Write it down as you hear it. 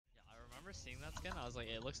remember seeing that skin. I was like,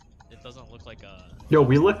 it doesn't look like a. Yo,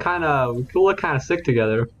 we look kind of sick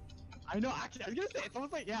together. I know. Actually, I was gonna say it's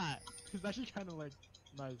almost like yeah. It's actually kind of like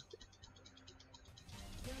nice.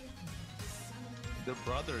 They're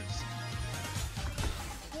brothers.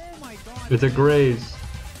 Oh my god. It's a graze.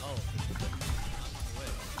 Oh.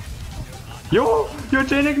 Yo,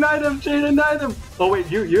 chain ignite him. Oh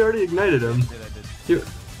wait, you already ignited him. I did.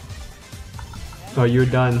 Oh, you're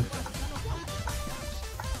done.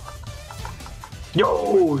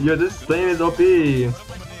 Yo, this flame is OP. I'm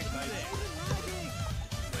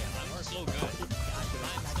so good.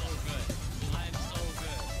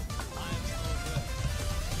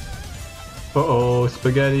 Uh-oh,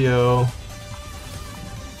 Spaghetti-O. No,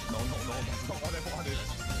 that's not what I wanted.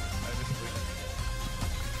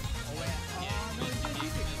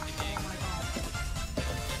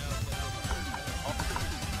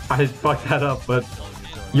 I fucked that up, but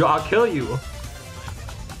yo, I'll kill you.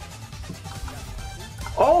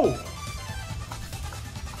 Oh!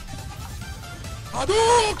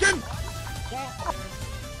 HADOUKEN!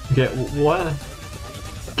 Okay, what?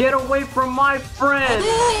 Get away from my friend!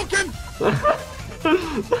 HADOUKEN! I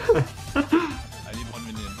need 1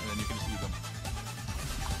 minion, and then you can just leave them.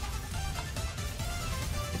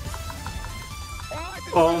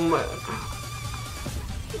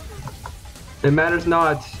 It matters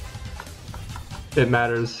not. It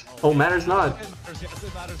matters. Oh, matters not. Yes,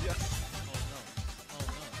 it matters, yes.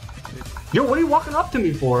 Yo, what are you walking up to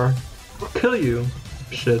me for? I'll kill you.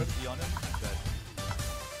 Shit.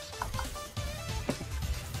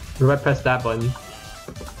 Where do I press that button?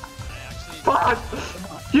 Fuck!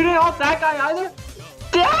 You didn't ult that guy either?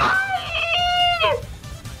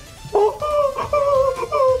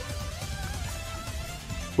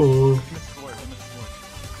 Oh.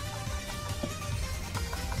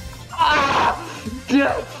 Ah!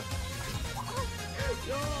 Yes!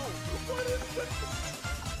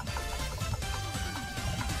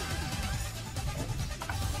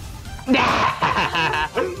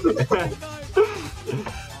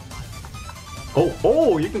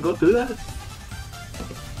 Oh, you can go through that?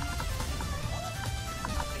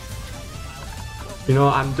 You know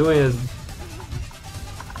what I'm doing is...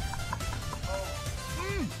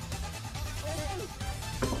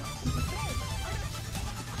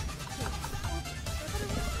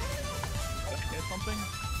 Something?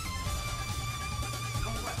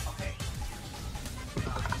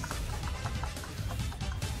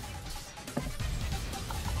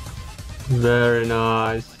 Very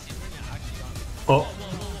nice. Oh.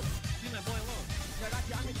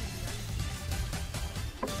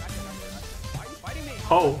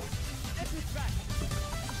 Oh.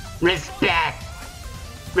 Respect.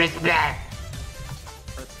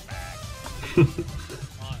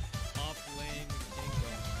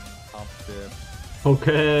 Up there.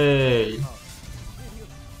 Okay.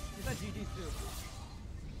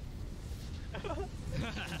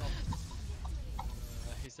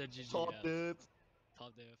 He said GG. Top Yeah. it.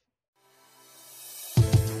 Top div.